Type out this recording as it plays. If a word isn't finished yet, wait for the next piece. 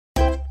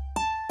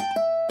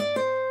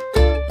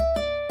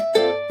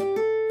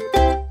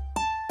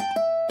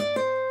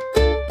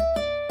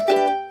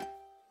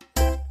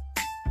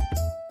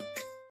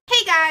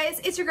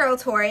it's your girl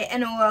Tori,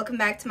 and welcome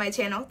back to my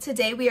channel.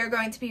 Today we are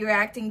going to be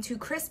reacting to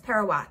KRIST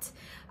PERAWAT,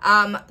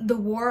 The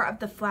War of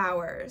the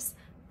Flowers.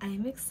 I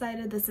am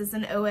excited. This is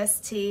an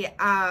OST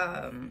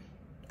of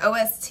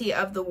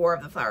The War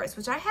of the Flowers,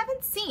 which I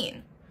haven't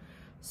seen.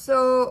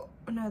 So,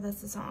 no,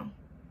 that's the song.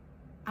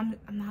 I'm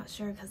not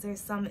sure because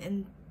there's some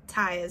in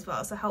Thai as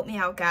well, so help me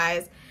out,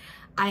 guys.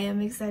 I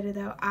am excited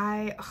though.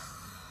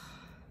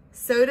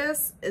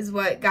 Sodas is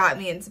what got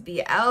me into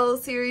BL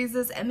series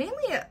and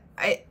mainly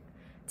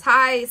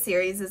Thai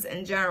series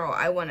in general,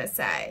 I want to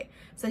say.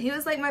 So he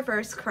was like my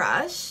first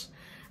crush.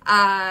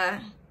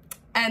 And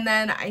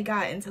then I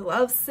got into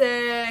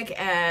Lovesick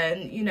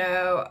and, you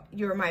know,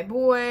 You're My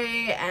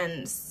Boy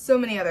and so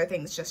many other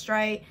things just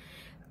right.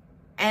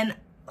 And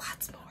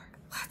lots more.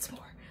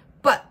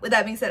 But with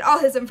that being said, all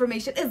his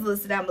information is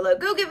listed down below.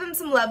 Go give him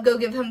some love. Go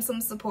give him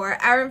some support.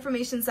 Our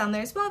information's down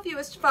there as well if you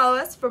wish to follow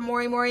us for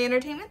Mori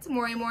Entertainment,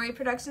 Mori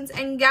Productions.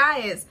 And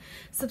guys,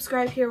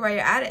 subscribe here while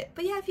you're at it.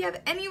 But yeah, if you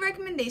have any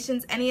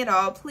recommendations, any at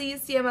all,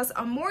 please DM us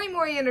on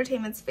Mori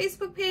Entertainment's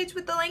Facebook page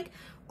with the link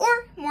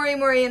or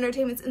Mori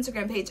Entertainment's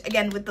Instagram page,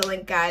 again with the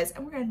link, guys.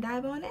 And we're going to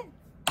dive on in.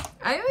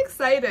 I am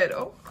excited.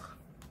 Oh.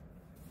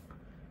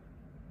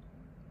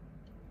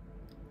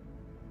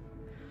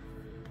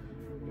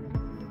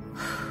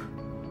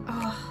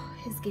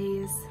 His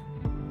gaze.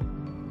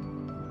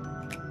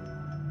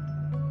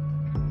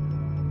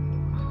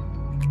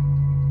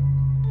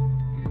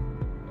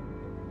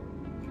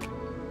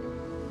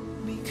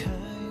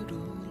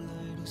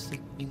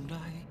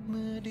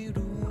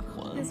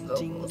 His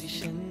vocals.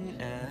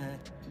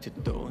 จะ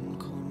โดน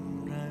คน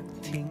รัก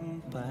ทิ้ง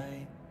ไป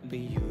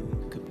อยู่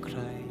กับใคร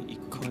อี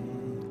กคน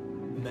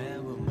แม้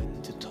ว่ามัน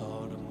จะท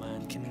รมา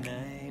นแค่ไหน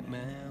แ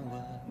ม้ว่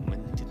ามั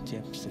นจะเจ็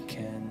บสักแ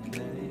ค่ไหน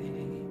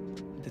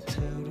แต่เธ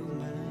อรู้ไ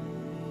หม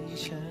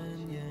ฉัน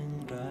ยัง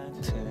รัก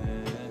เธอ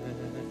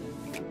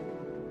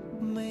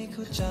ไม่เ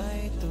ข้าใจ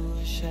ตัว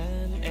ฉั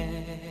นเอ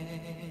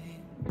ง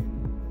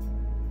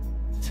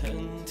ทั้ง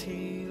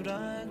ที่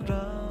รักเร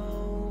า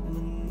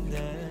มันเ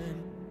ดิน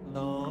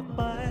ต่อไ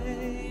ป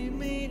ไ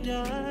ม่ไ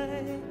ด้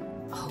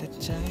แต่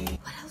ใจ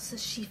What else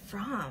is she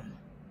from?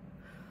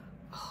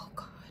 Oh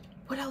god,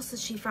 what else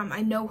is she from?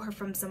 I know her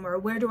from somewhere.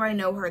 Where do I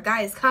know her?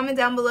 Guys, comment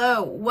down below.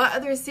 What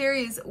other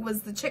series was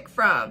the chick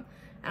from?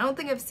 I don't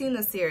think I've seen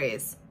the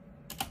series.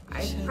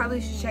 I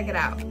probably should check it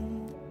out.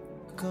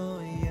 ก็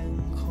ยัง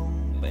คง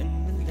เป็น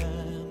เหมือนเดิ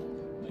ม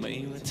ไม่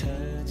ว่าเธอ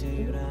จะ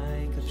ร้า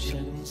ยกับ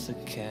ฉันสัก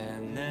แค่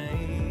ไหน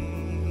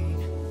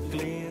เก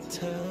ลียดเธ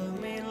อ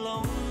ไม่ล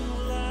ง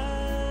แล้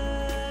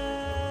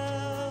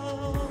ว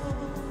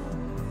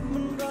มั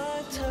นรั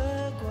กเธอ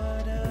กว่า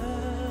เดิ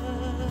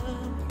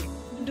ม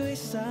ด้วย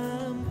ซ้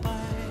ำไป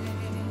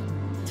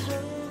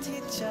ทั้ง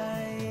ที่ใจ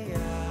อย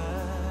า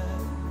ก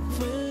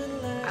ฟื้น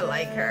แล้ว I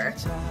like her.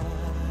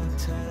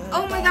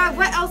 Oh my god,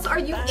 what else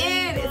are you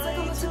in? It's like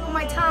on the tip of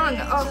my tongue.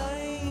 Oh.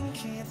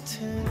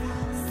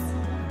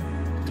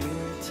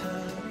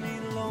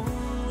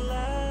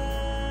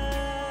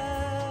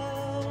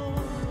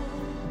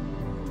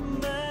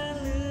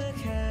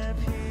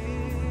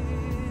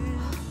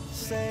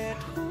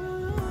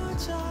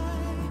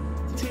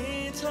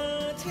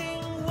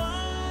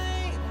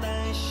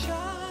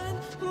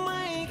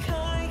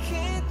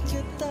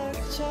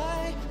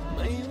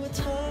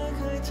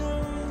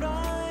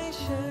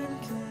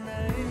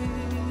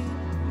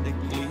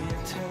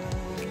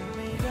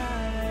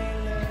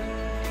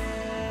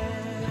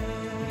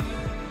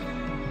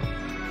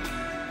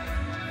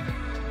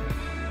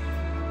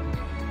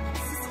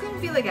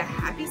 Be like a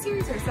happy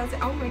series or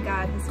something. Oh my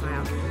god, his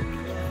smile.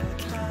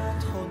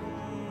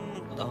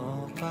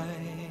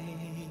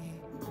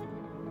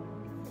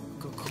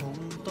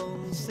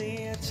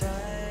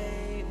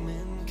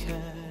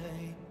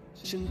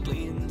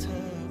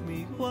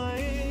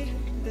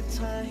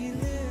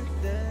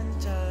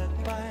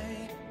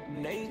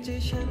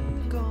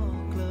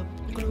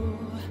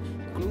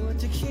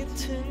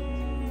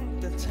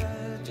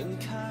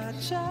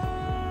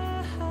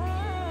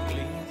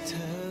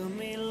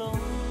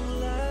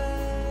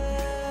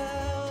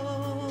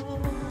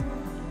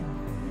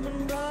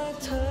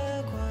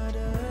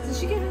 Did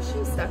she get her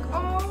shoes stuck?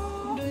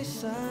 Oh,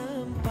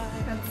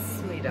 that's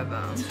sweet of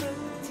him.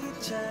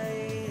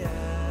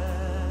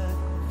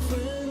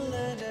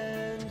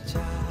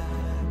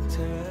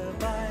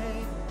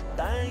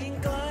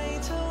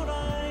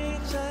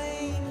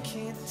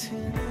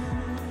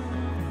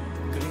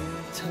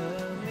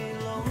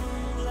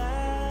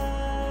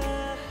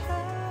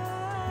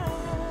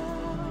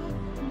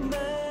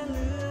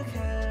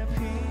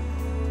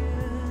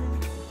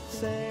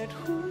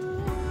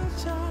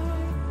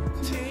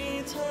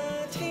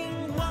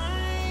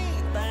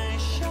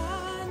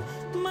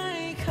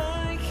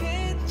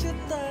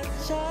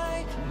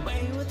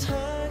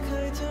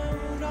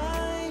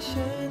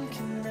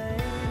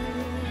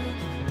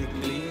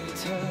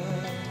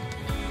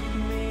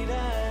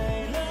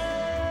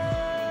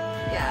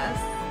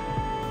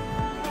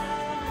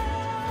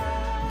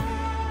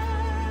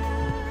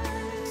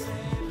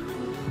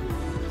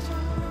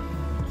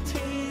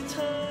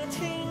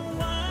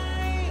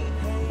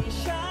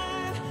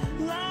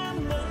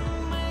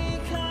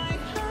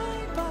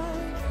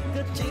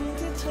 ก็จริง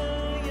ที่เธอ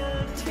อยา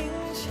กทิ้ง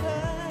ฉั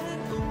น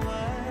เอาไ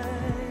ว้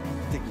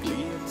แต่เกลี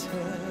ยดเธ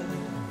อ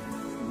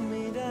ไ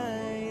ม่ได้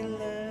เ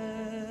ลย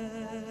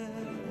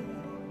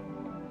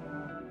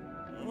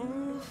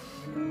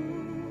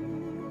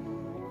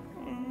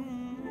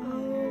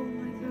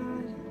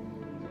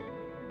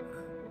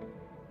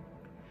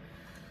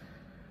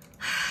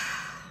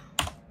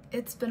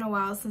It's been a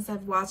while since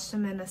I've watched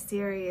him in a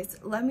series.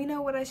 Let me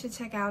know what I should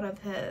check out of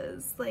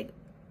his, like,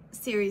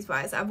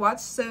 series-wise. I've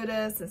watched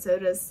Sodas and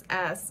Sodas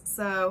S,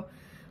 so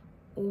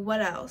what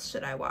else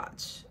should I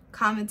watch?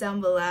 Comment down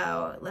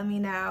below, let me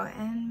know,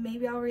 and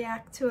maybe I'll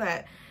react to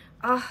it.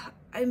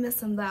 I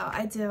miss him though.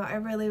 I do. I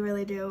really,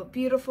 really do.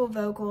 Beautiful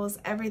vocals,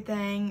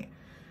 everything.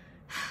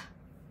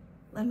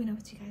 Let me know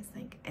what you guys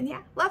think. And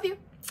yeah, love you.